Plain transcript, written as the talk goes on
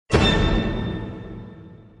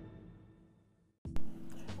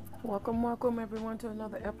Welcome everyone to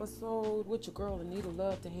another episode with your girl Anita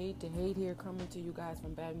Love to hate here, coming to you guys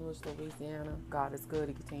from Baton Rouge, Louisiana. God is good.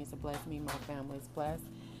 He continues to bless me. My family is blessed.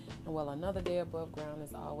 And well, another day above ground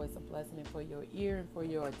is always a blessing. And for your ear and for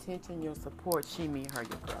your attention, your support, she, me, her,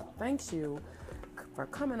 your girl. Thanks you for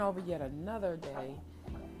coming over yet another day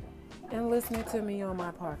and listening to me on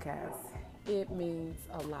my podcast. It means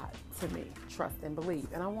a lot to me. Trust and believe.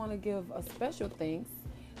 And I want to give a special thanks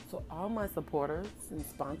to all my supporters and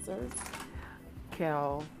sponsors,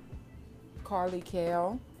 Carly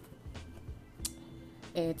Cal,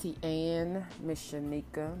 Auntie Ann, Miss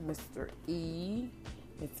Shanika, Mr. E,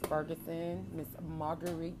 Miss Ferguson, Miss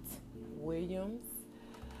Marguerite Williams,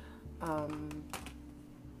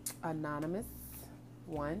 Anonymous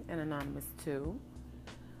 1 and Anonymous 2,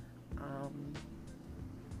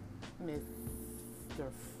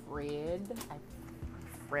 Mr.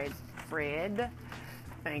 Fred.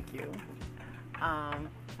 Thank you. I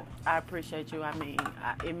appreciate you.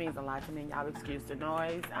 It means a lot to me. Y'all excuse the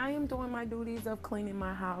noise. I am doing my duties of cleaning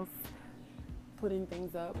my house, putting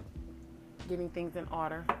things up, getting things in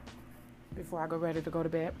order before I go ready to go to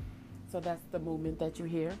bed. So that's the movement that you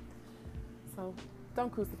hear. So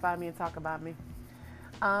don't crucify me and talk about me.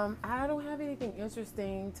 I don't have anything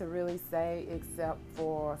interesting to really say except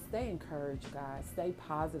for stay encouraged, guys. Stay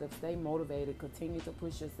positive, stay motivated, continue to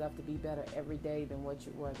push yourself to be better every day than what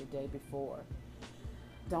you were the day before.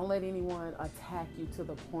 Don't let anyone attack you to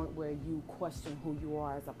the point where you question who you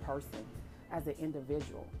are as a person, as an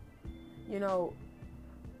individual. You know,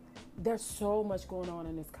 there's so much going on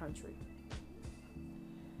in this country.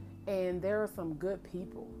 And there are some good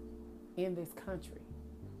people in this country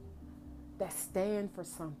that stand for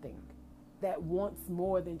something, that wants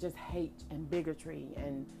more than just hate and bigotry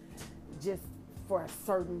and just for a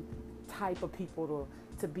certain type of people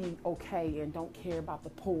to be okay and don't care about the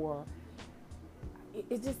poor.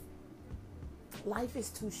 It just, life is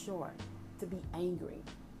too short to be angry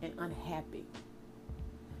and unhappy.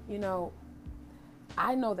 You know,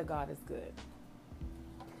 I know that God is good.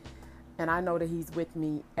 And I know that He's with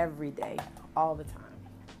me every day, all the time.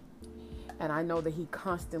 And I know that He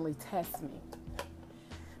constantly tests me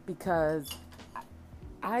because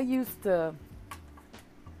I used to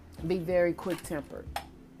be very quick-tempered.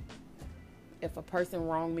 If a person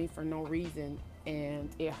wronged me for no reason and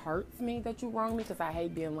it hurts me that you wronged me, because I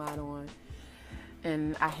hate being lied on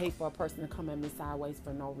and I hate for a person to come at me sideways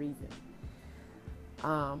for no reason.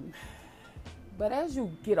 But as you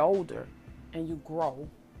get older and you grow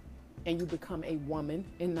and you become a woman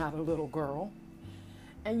and not a little girl,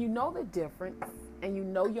 and you know the difference, and you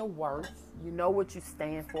know your worth, you know what you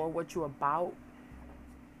stand for, what you're about,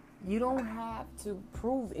 you don't have to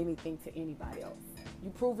prove anything to anybody else.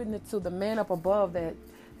 You're proving it to the man up above that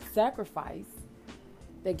sacrificed,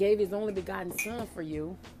 that gave His only begotten Son for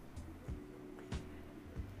you.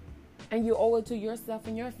 And you owe it to yourself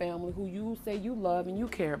and your family, who you say you love and you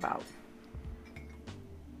care about.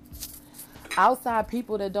 Outside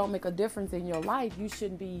people that don't make a difference in your life, you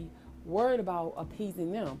shouldn't be worried about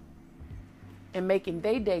appeasing them and making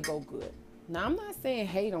their day go good. Now, I'm not saying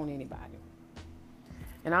hate on anybody.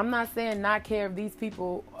 And I'm not saying not care if these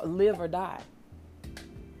people live or die.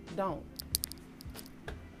 Don't.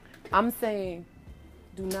 I'm saying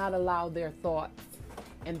do not allow their thoughts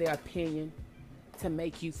and their opinion to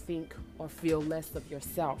make you think or feel less of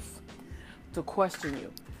yourself, to question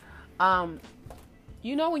you.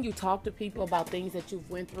 You know, when you talk to people about things that you've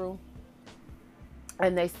went through,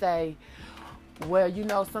 and they say, well, you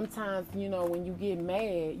know, sometimes, you know, when you get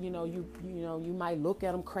mad, you might look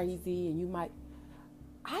at them crazy, and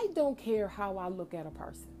I don't care how I look at a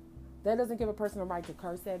person. That doesn't give a person the right to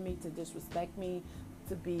curse at me, to disrespect me,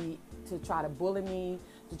 to try to bully me,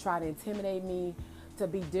 to try to intimidate me, to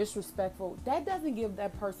be disrespectful. That doesn't give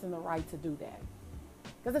that person the right to do that.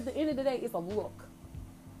 Because at the end of the day, it's a look.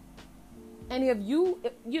 And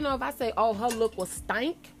if I say, oh, her look was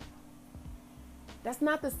stank, that's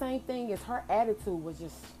not the same thing as her attitude was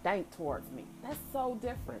just stank towards me. That's so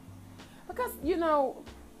different. Because, you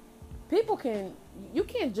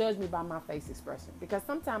can't judge me by my face expression. Because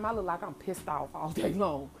sometimes I look like I'm pissed off all day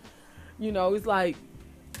long. It's like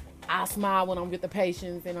I smile when I'm with the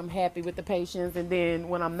patients and I'm happy with the patients. And then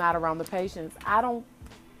when I'm not around the patients, I don't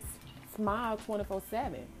smile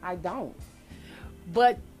 24/7. I don't.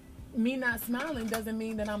 But me not smiling doesn't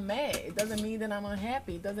mean that I'm mad. It doesn't mean that I'm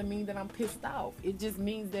unhappy. It doesn't mean that I'm pissed off. It just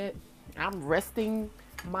means that I'm resting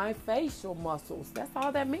my facial muscles. That's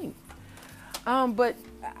all that means. But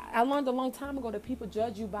I learned a long time ago that people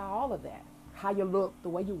judge you by all of that. How you look, the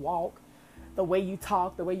way you walk, the way you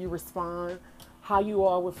talk, the way you respond, how you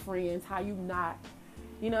are with friends, how you not.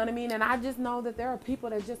 You know what I mean? And I just know that there are people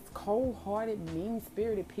that are just cold-hearted,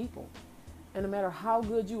 mean-spirited people. And no matter how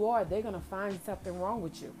good you are, they're going to find something wrong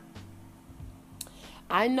with you.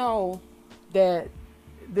 I know that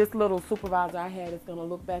this little supervisor I had is going to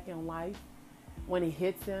look back in life when it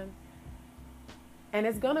hits him. And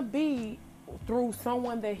it's going to be through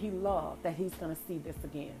someone that he loved that he's going to see this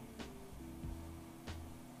again.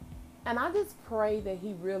 And I just pray that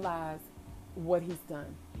he realized what he's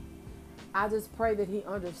done. I just pray that he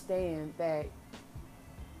understands that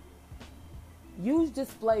you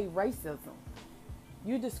displayed racism.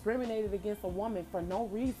 You discriminated against a woman for no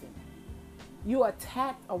reason. You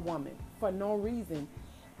attacked a woman for no reason.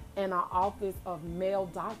 And our office of male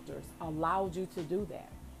doctors allowed you to do that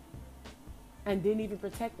and didn't even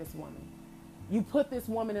protect this woman. You put this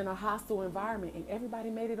woman in a hostile environment and everybody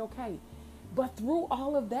made it okay. But through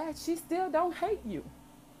all of that, she still don't hate you.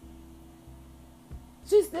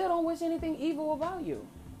 She still don't wish anything evil about you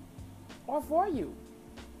or for you.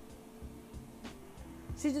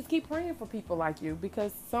 She just keep praying for people like you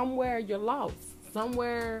because somewhere you're lost.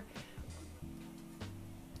 Somewhere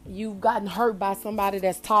you've gotten hurt by somebody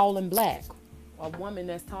that's tall and black. A woman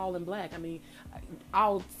that's tall and black. I mean,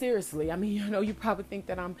 all seriously. I mean, you probably think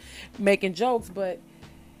that I'm making jokes, but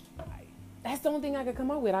that's the only thing I could come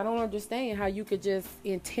up with. I don't understand how you could just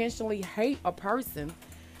intentionally hate a person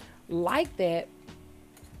like that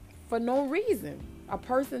for no reason. A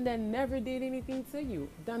person that never did anything to you,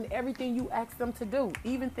 done everything you asked them to do,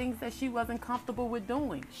 even things that she wasn't comfortable with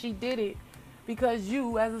doing. She did it because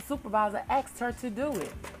you, as a supervisor, asked her to do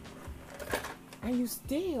it. And you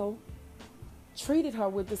still treated her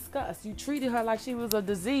with disgust. You treated her like she was a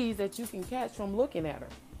disease that you can catch from looking at her.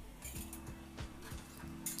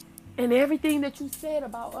 And everything that you said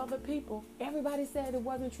about other people, everybody said it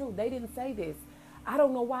wasn't true. They didn't say this. I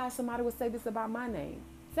don't know why somebody would say this about my name.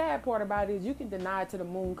 Sad part about it is you can deny it to the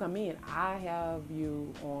moon come in. I have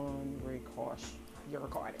you on record. You're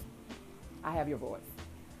recording. I have your voice.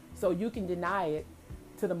 So you can deny it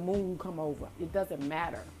to the moon come over. It doesn't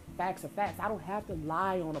matter. Facts are facts. I don't have to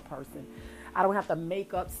lie on a person. I don't have to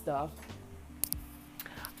make up stuff.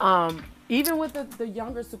 Even with the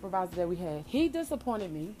younger supervisor that we had, he disappointed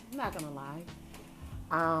me. I'm not going to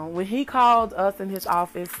lie. When he called us in his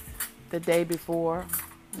office the day before,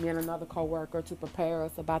 me and another coworker, to prepare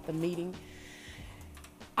us about the meeting,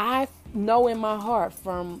 I know in my heart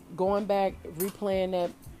from going back, replaying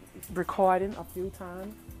that recording a few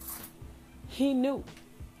times, he knew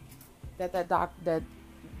that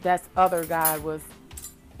other guy was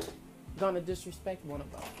going to disrespect one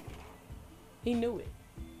of us. He knew it.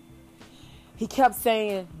 He kept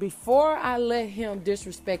saying, before I let him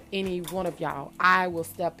disrespect any one of y'all, I will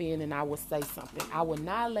step in and I will say something. I will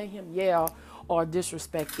not let him yell or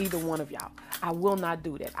disrespect either one of y'all. I will not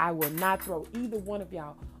do that. I will not throw either one of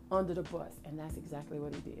y'all under the bus. And that's exactly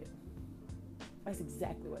what he did. That's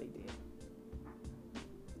exactly what he did.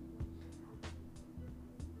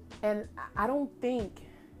 And I don't think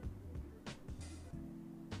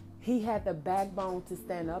he had the backbone to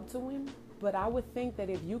stand up to him. But I would think that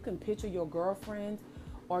if you can picture your girlfriend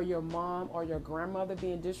or your mom or your grandmother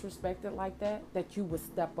being disrespected like that, that you would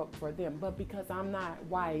step up for them. But because I'm not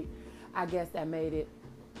white, I guess that made it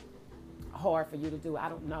hard for you to do. I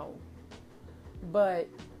don't know. But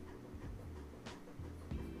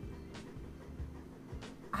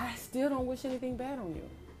I still don't wish anything bad on you.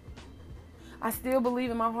 I still believe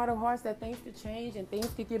in my heart of hearts that things could change and things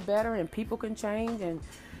could get better and people can change. And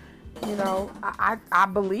I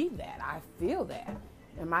believe that. I feel that.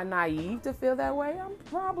 Am I naive to feel that way? I'm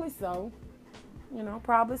probably so.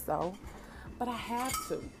 Probably so. But I have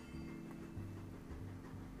to.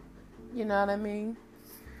 You know what I mean?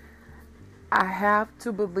 I have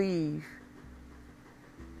to believe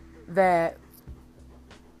that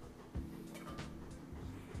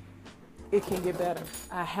it can get better.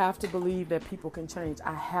 I have to believe that people can change.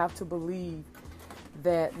 I have to believe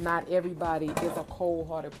that not everybody is a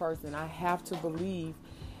cold-hearted person. I have to believe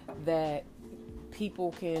that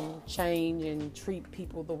people can change and treat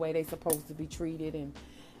people the way they're supposed to be treated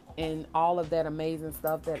and all of that amazing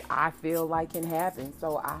stuff that I feel like can happen.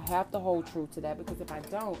 So I have to hold true to that, because if I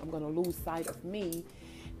don't, I'm going to lose sight of me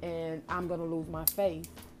and I'm going to lose my faith.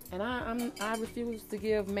 And I refuse to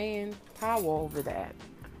give man power over that.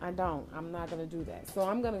 I don't. I'm not going to do that. So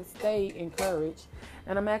I'm going to stay encouraged.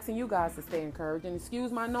 And I'm asking you guys to stay encouraged. And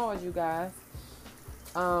excuse my noise, you guys.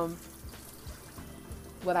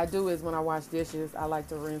 What I do is when I wash dishes, I like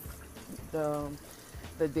to rinse the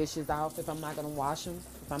dishes out if I'm not going to wash them.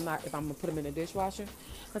 If I'm going to put them in the dishwasher.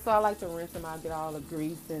 And so I like to rinse them out, get all the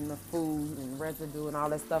grease and the food and residue and all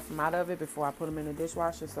that stuff from out of it before I put them in the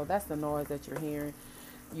dishwasher. So that's the noise that you're hearing.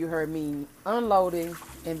 You heard me unloading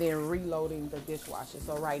and then reloading the dishwasher.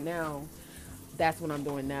 So right now, that's what I'm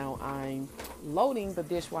doing now. I'm loading the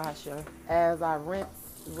dishwasher as I rinse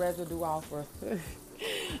residue off of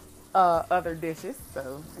other dishes.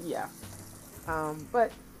 So yeah.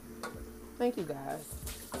 But thank you guys.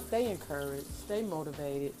 Stay encouraged. Stay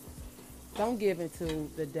motivated. Don't give into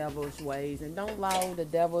the devil's ways, and don't allow the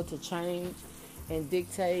devil to change and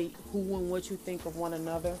dictate who and what you think of one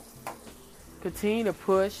another. Continue to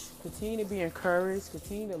push. Continue to be encouraged.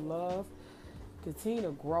 Continue to love. Continue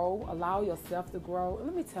to grow. Allow yourself to grow. And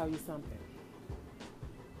let me tell you something.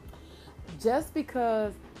 Just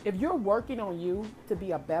because if you're working on you to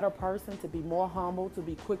be a better person, to be more humble, to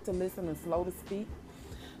be quick to listen and slow to speak,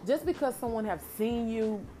 just because someone have seen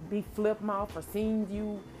you be flip mouth or seen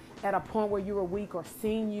you at a point where you were weak or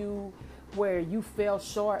seen you where you fell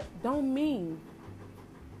short, don't mean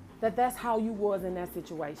that that's how you was in that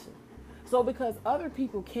situation. So because other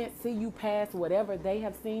people can't see you past whatever they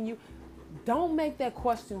have seen you, don't make that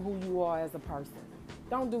question who you are as a person.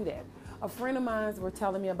 Don't do that. A friend of mine was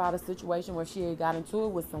telling me about a situation where she had got into it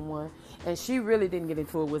with someone, and she really didn't get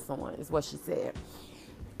into it with someone, is what she said.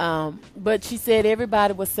 But she said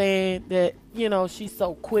everybody was saying that, she's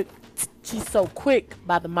so quick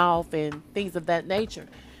by the mouth and things of that nature.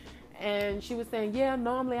 And she was saying, yeah,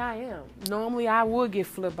 normally I am. Normally I would get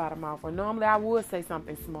flipped by the mouth, or normally I would say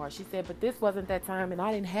something smart. She said, but this wasn't that time, and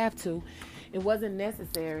I didn't have to. It wasn't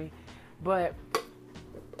necessary. But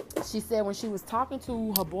she said when she was talking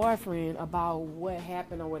to her boyfriend about what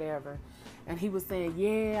happened or whatever, and he was saying,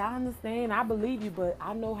 yeah, I understand, I believe you, but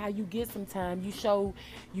I know how you get sometimes. You show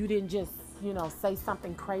you didn't just, say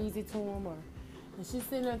something crazy to him. And she's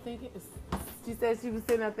sitting there thinking, she said she was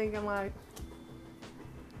sitting there thinking like,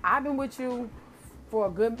 I've been with you for a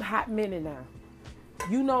good hot minute now.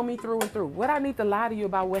 You know me through and through. What I need to lie to you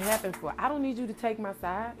about what happened for? I don't need you to take my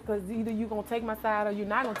side, because either you're going to take my side or you're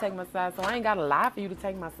not going to take my side. So I ain't got to lie for you to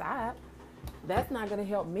take my side. That's not going to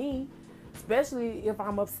help me, especially if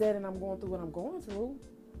I'm upset and I'm going through what I'm going through.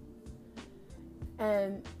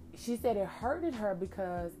 And she said it hurted her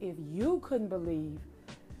because if you couldn't believe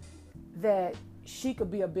that she could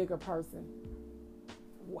be a bigger person,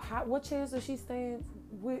 what chance does she stand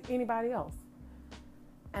with anybody else?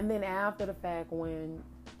 And then after the fact, when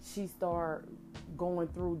she started going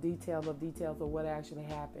through details of what actually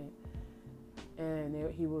happened, and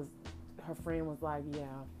her friend was like, yeah,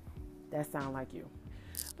 that sounds like you.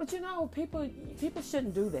 But people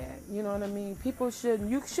shouldn't do that. You know what I mean?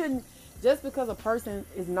 You shouldn't, just because a person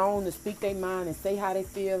is known to speak their mind and say how they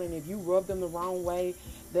feel, and if you rub them the wrong way,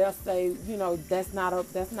 they'll say, that's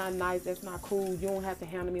not nice, that's not cool, you don't have to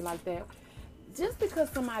handle me like that. Just because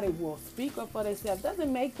somebody will speak up for themselves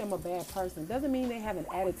doesn't make them a bad person. Doesn't mean they have an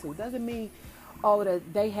attitude. Doesn't mean, that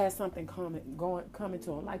they had something coming to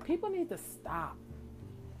them. Like, people need to stop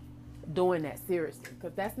doing that seriously,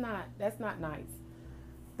 because that's not nice.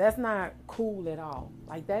 That's not cool at all.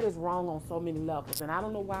 Like, that is wrong on so many levels. And I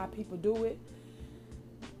don't know why people do it,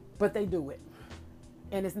 but they do it.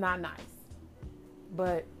 And it's not nice.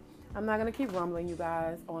 But I'm not going to keep rumbling you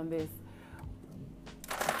guys on this.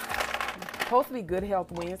 Supposed to be Good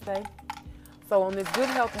Health Wednesday. So on this Good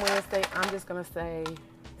Health Wednesday, I'm just going to say,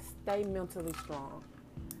 stay mentally strong.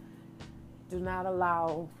 Do not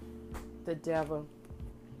allow the devil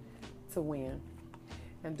to win.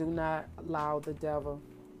 And do not allow the devil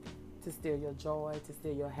to steal your joy, to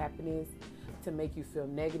steal your happiness, to make you feel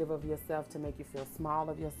negative of yourself, to make you feel small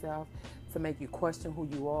of yourself, to make you question who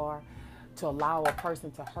you are, to allow a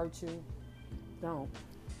person to hurt you. Don't.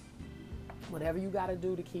 Whatever you got to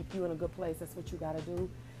do to keep you in a good place, that's what you got to do.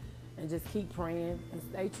 And just keep praying and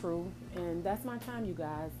stay true. And that's my time, you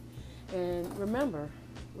guys. And remember,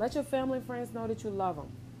 let your family and friends know that you love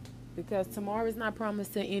them, because tomorrow is not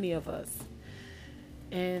promised to any of us.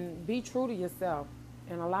 And be true to yourself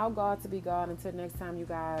and allow God to be God. Until next time, you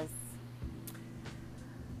guys.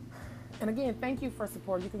 And again, thank you for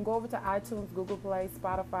support. You can go over to iTunes, Google Play,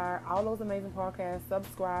 Spotify, all those amazing podcasts.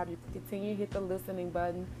 Subscribe. You can continue to hit the listening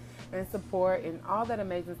button and support and all that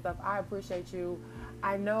amazing stuff. I appreciate you.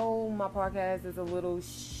 I know my podcast is a little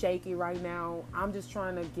shaky right now. I'm just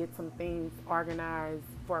trying to get some things organized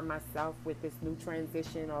for myself with this new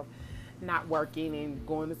transition of not working and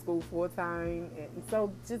going to school full time. And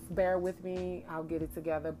so just bear with me. I'll get it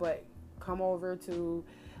together. But come over to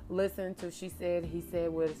listen to She Said, He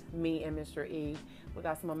Said with me and Mr. E. We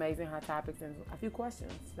got some amazing hot topics and a few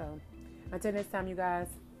questions. So until next time, you guys,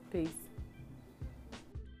 peace.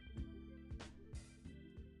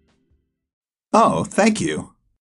 Oh, thank you.